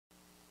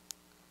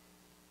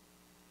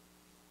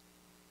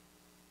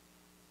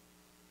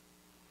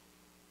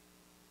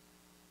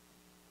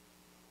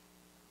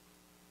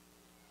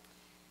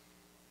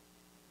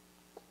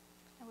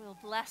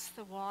bless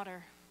the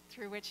water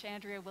through which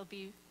Andrea will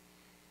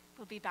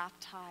be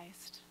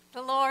baptized.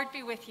 The Lord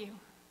be with you.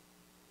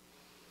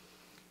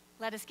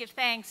 Let us give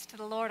thanks to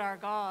the Lord our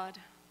God.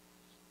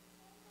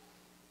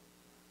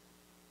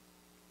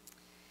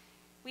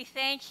 We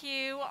thank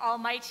you,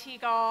 Almighty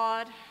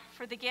God,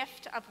 for the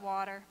gift of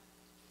water.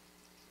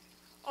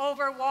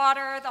 Over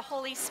water, the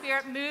Holy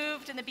Spirit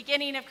moved in the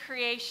beginning of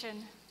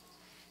creation.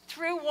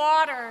 Through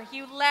water,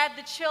 you led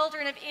the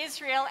children of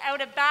Israel out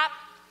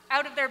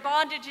of their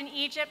bondage in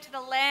Egypt to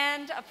the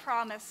land of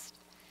promise.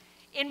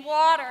 In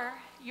water,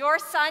 your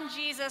Son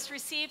Jesus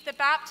received the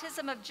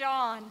baptism of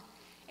John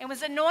and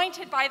was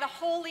anointed by the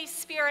Holy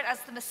Spirit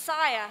as the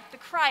Messiah, the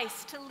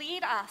Christ, to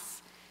lead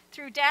us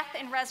through death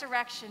and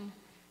resurrection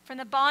from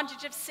the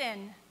bondage of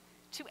sin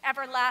to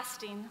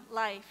everlasting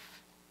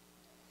life.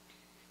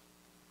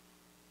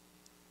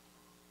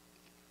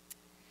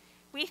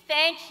 We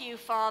thank you,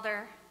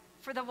 Father,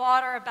 for the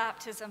water of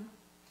baptism.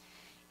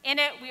 In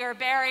it we are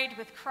buried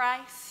with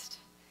Christ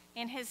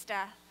in his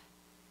death,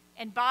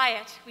 and by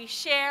it we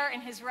share in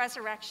his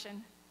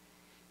resurrection.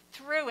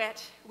 Through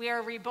it we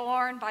are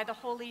reborn by the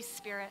Holy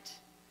Spirit.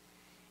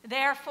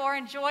 Therefore,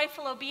 in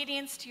joyful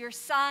obedience to your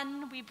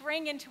Son, we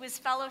bring into his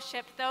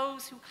fellowship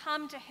those who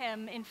come to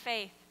him in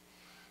faith,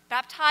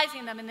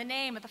 baptizing them in the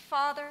name of the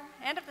Father,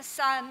 and of the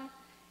Son,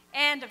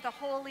 and of the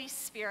Holy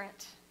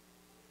Spirit.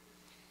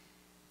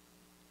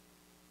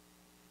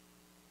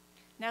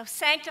 Now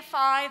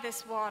sanctify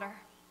this water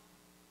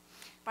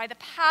by the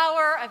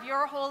power of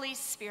your Holy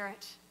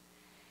Spirit,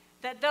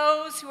 that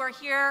those who are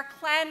here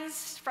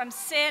cleansed from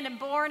sin and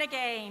born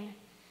again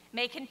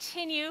may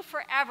continue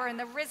forever in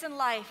the risen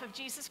life of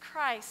Jesus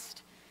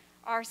Christ,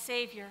 our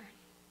Savior.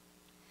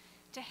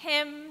 To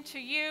him, to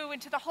you,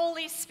 and to the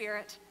Holy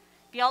Spirit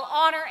be all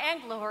honor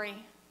and glory,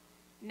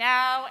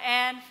 now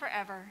and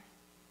forever.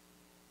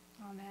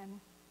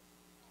 Amen.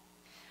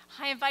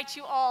 I invite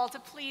you all to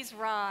please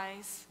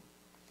rise.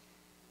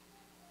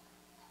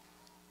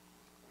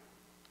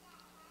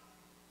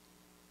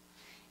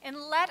 And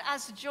let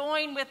us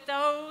join with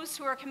those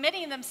who are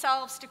committing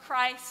themselves to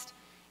Christ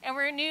and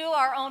renew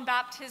our own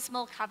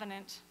baptismal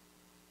covenant.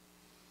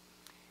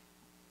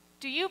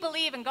 Do you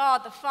believe in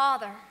God the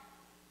Father?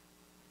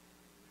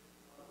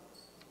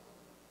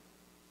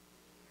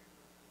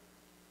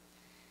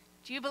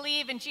 Do you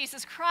believe in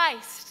Jesus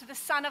Christ, the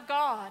Son of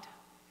God?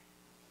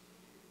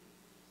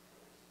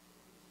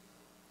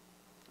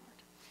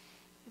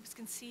 He was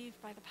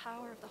conceived by the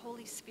power of the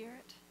Holy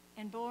Spirit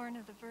and born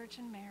of the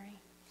Virgin Mary.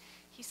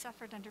 He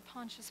suffered under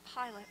Pontius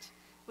Pilate,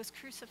 was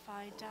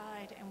crucified,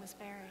 died, and was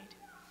buried.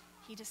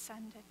 He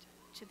descended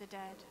to the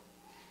dead.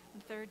 On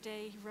the third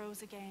day he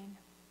rose again.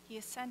 He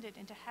ascended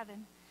into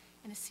heaven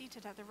and is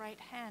seated at the right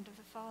hand of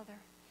the Father.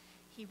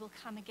 He will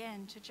come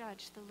again to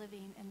judge the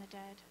living and the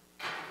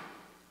dead.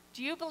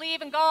 Do you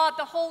believe in God,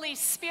 the Holy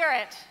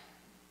Spirit?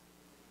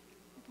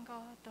 In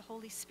God, the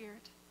Holy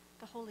Spirit,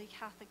 the Holy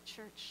Catholic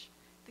Church,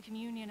 the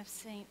communion of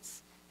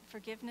saints, the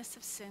forgiveness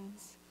of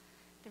sins,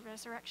 the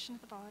resurrection of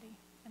the body,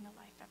 and the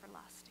life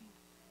everlasting.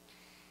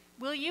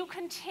 Will you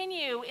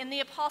continue in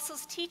the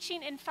apostles'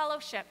 teaching and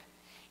fellowship,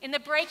 in the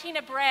breaking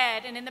of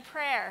bread and in the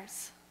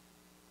prayers?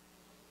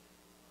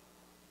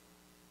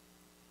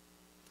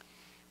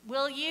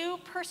 Will you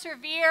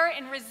persevere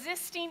in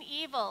resisting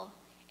evil,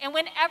 and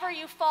whenever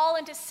you fall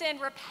into sin,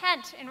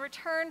 repent and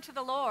return to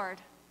the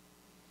Lord?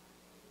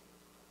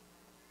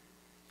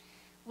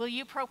 Will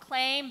you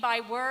proclaim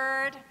by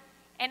word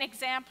and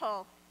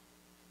example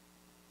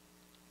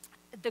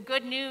the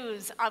good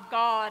news of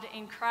God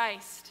in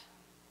Christ?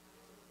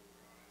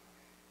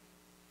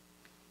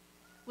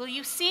 Will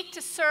you seek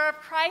to serve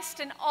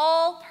Christ in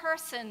all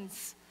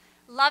persons,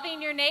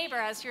 loving your neighbor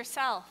as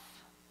yourself?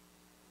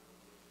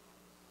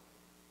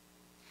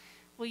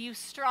 Will you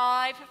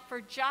strive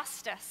for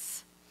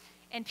justice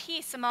and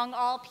peace among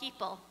all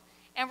people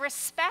and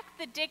respect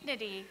the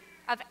dignity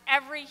of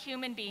every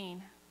human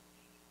being?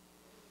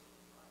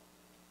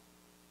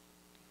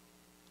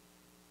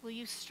 Will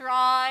you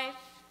strive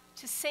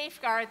to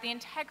safeguard the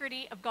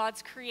integrity of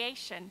God's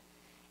creation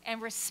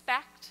and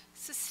respect,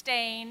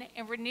 sustain,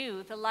 and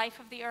renew the life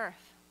of the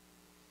earth?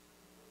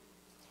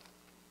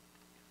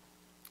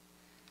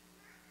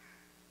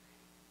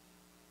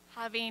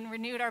 Having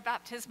renewed our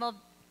baptismal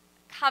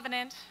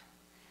covenant,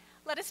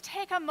 let us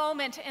take a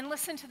moment and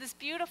listen to this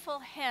beautiful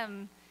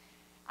hymn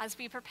as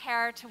we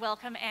prepare to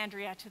welcome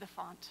Andrea to the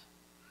font.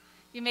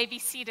 You may be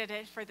seated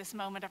for this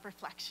moment of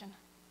reflection.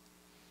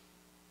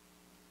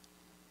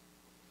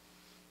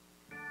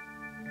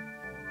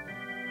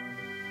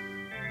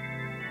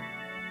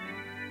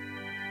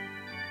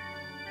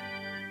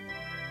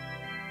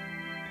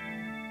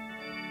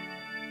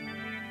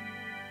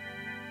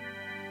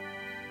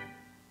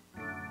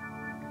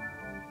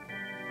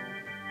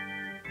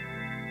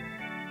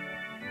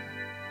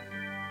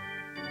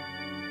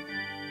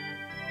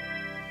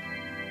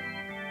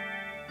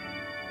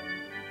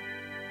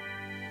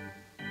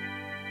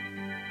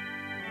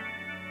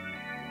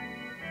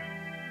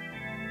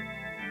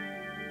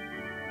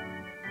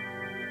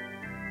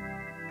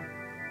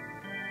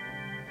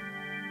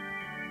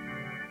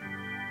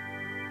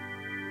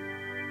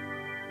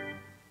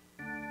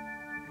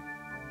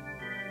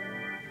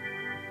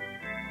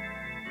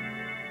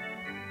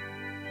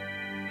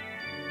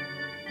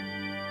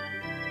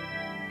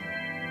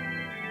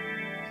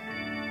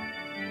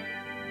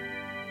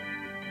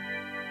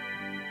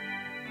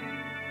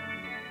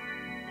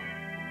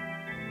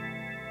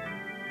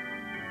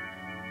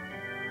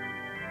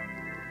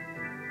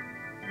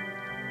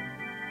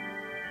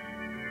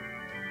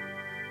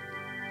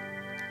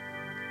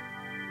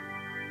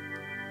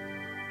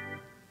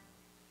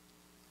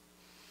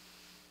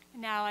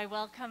 Now I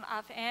welcome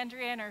up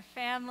Andrea and her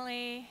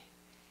family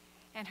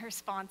and her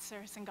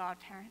sponsors and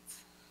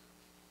godparents.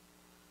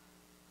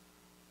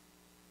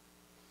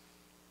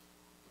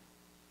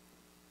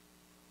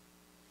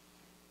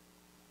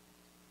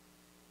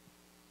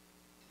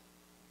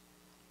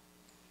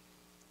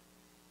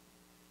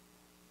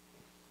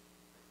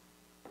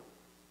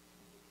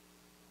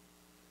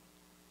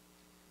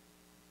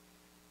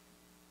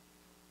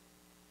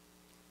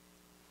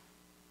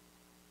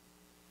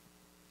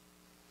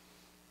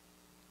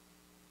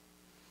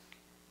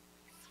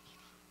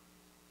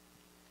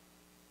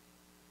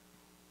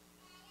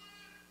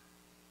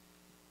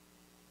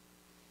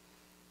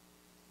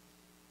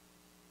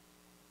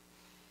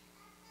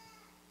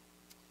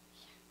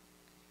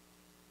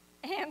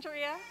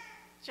 Andrea,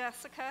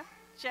 Jessica,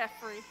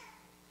 Jeffrey,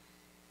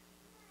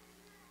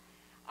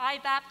 I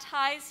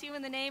baptize you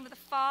in the name of the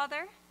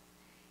Father,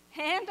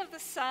 and of the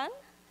Son,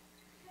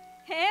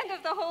 and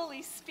of the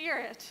Holy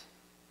Spirit.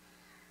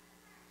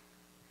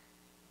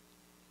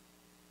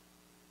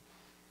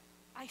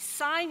 I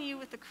sign you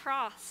with the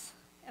cross,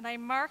 and I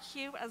mark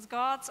you as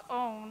God's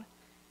own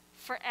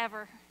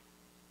forever.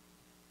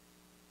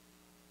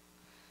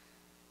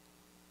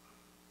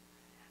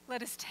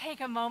 Let us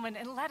take a moment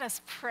and let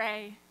us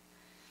pray.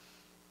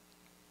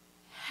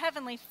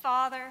 Heavenly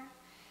Father,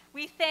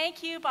 we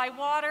thank you by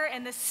water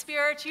and the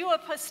Spirit you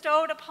have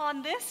bestowed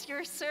upon this,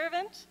 your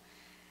servant,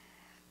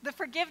 the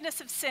forgiveness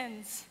of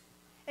sins,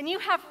 and you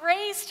have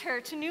raised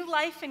her to new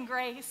life and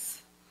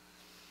grace.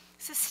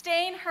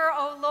 Sustain her,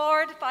 O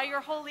Lord, by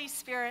your Holy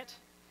Spirit.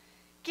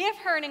 Give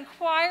her an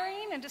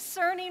inquiring and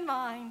discerning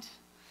mind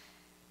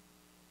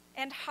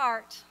and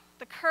heart,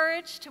 the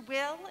courage to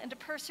will and to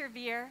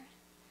persevere,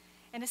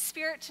 and a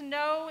spirit to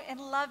know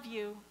and love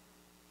you,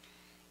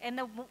 and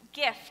the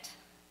gift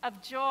of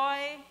joy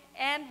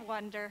and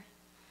wonder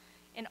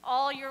in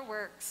all your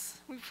works.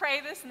 We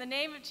pray this in the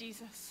name of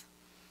Jesus.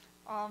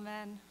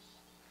 Amen.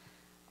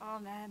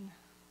 Amen.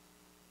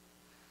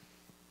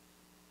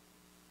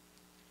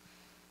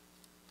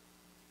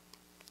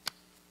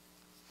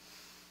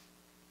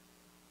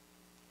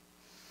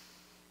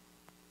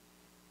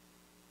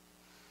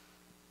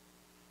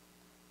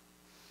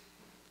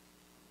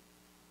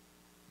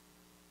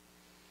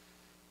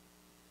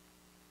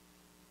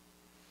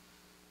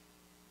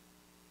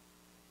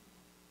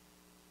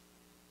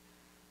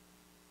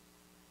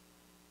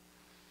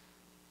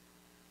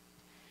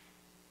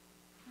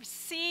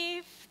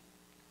 Receive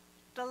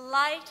the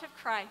light of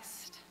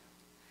Christ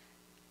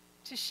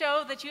to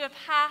show that you have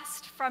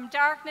passed from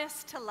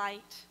darkness to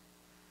light.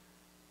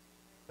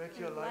 Make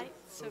your light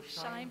so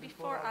shine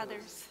before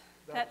others,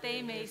 that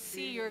they may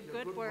see your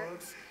good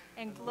works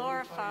and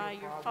glorify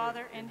your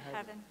Father in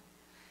heaven.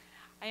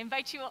 I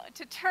invite you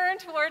to turn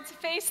towards,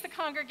 face the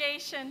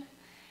congregation.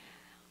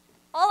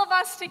 All of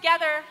us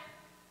together,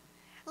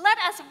 let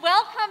us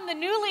welcome the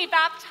newly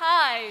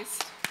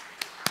baptized.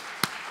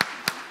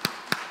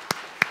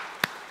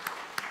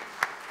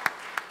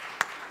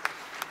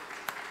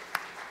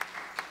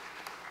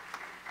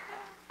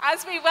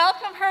 As we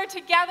welcome her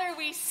together,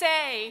 we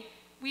say,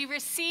 we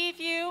receive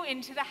you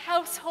into the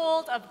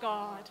household of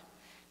God.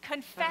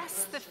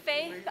 Confess the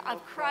faith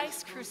of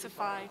Christ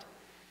crucified.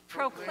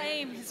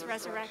 Proclaim his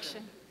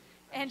resurrection.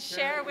 And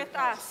share with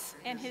us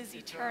in his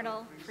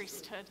eternal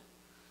priesthood.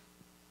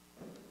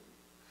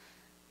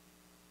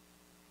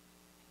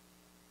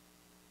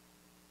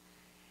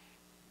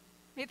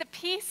 May the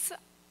peace,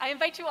 I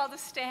invite you all to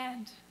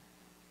stand.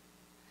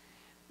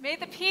 May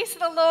the peace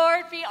of the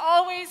Lord be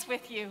always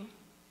with you.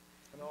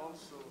 and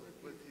also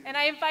with you. And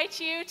I invite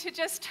you to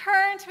just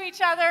turn to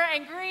each other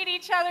and greet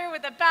each other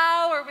with a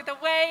bow or with a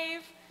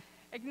wave,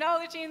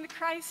 acknowledging the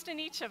Christ in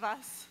each of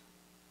us.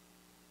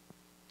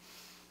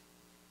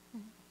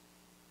 And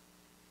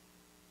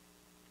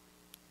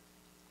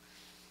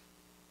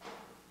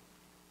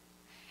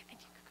you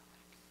could go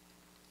back.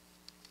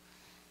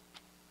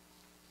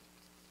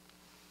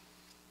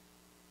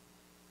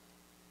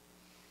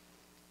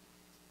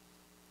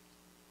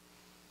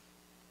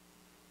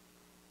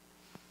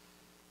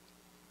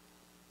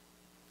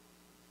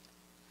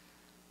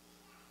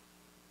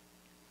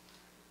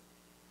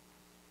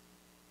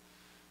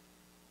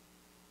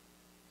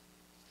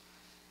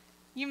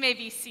 You may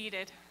be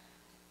seated.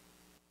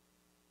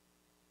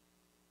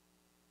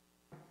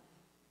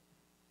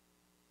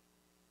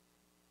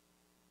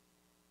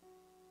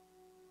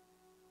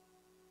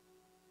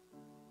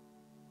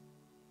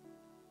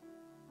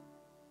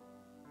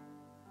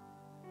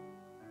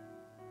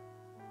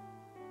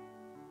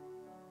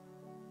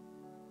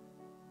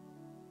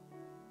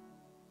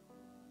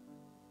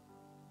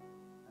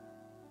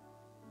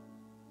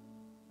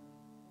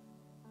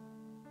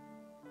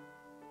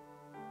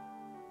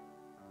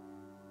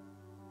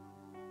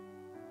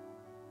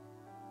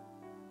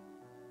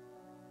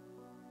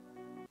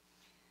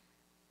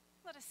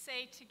 Let us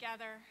say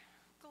together,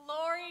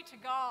 glory to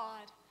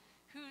God,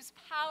 whose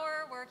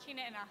power working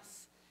in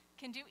us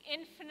can do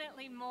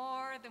infinitely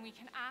more than we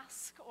can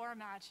ask or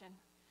imagine.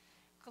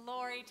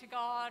 Glory to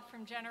God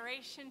from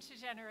generation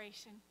to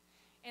generation,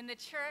 in the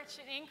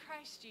church and in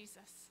Christ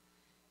Jesus,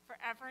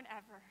 forever and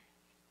ever.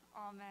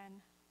 Amen.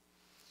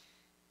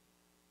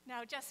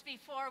 Now, just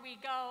before we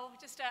go,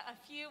 just a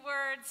few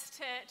words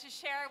to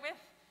share with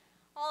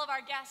all of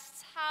our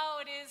guests how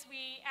it is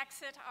we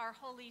exit our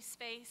holy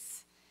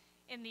space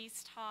in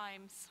these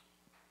times.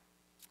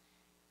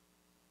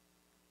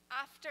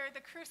 After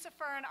the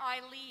crucifer and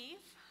I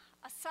leave,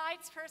 a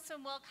sides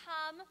person will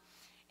come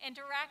and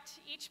direct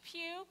each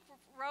pew,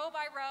 row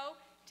by row,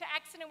 to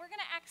exit, and we're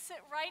going to exit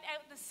right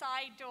out the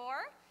side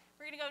door.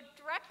 We're going to go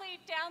directly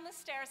down the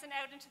stairs and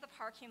out into the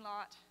parking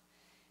lot.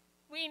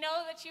 We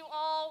know that you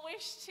all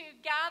wish to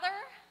gather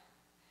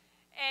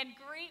and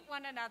greet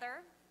one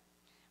another,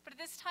 but at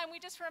this time we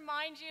just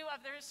remind you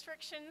of the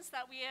restrictions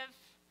that we have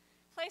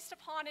placed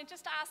upon and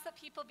just ask that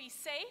people be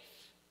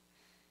safe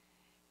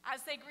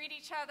as they greet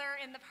each other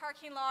in the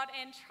parking lot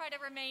and try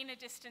to remain a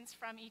distance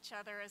from each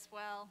other as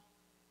well.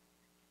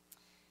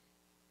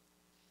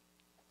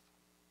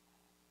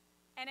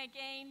 And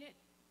again,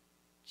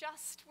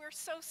 we're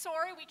so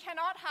sorry we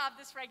cannot have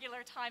this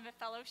regular time of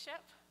fellowship.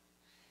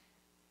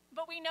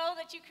 But we know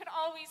that you could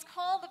always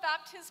call the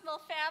baptismal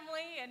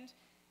family and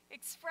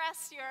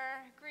express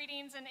your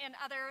greetings in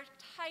other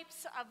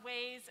types of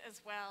ways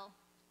as well.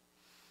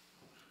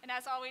 And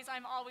as always,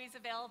 I'm always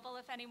available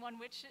if anyone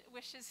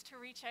wishes to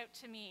reach out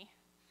to me,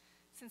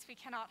 since we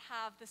cannot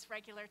have this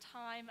regular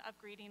time of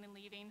greeting and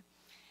leaving.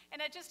 And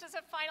just as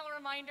a final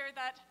reminder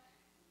that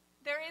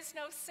there is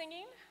no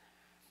singing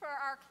for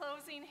our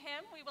closing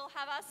hymn. We will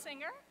have a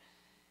singer,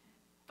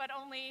 but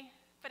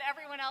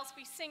everyone else,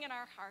 we sing in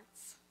our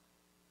hearts.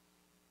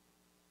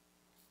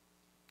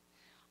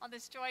 On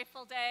this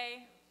joyful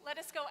day, let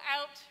us go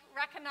out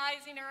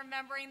recognizing and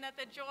remembering that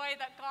the joy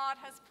that God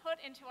has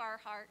put into our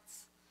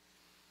hearts.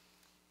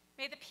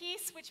 May the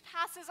peace which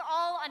passes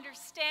all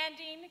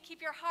understanding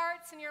keep your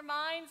hearts and your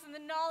minds in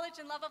the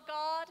knowledge and love of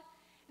God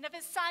and of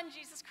his Son,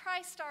 Jesus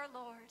Christ our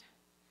Lord.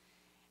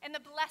 And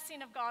the blessing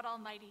of God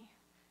Almighty,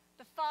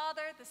 the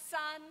Father, the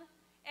Son,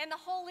 and the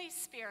Holy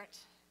Spirit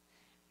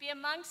be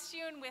amongst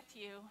you and with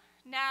you,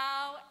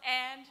 now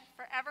and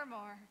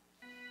forevermore.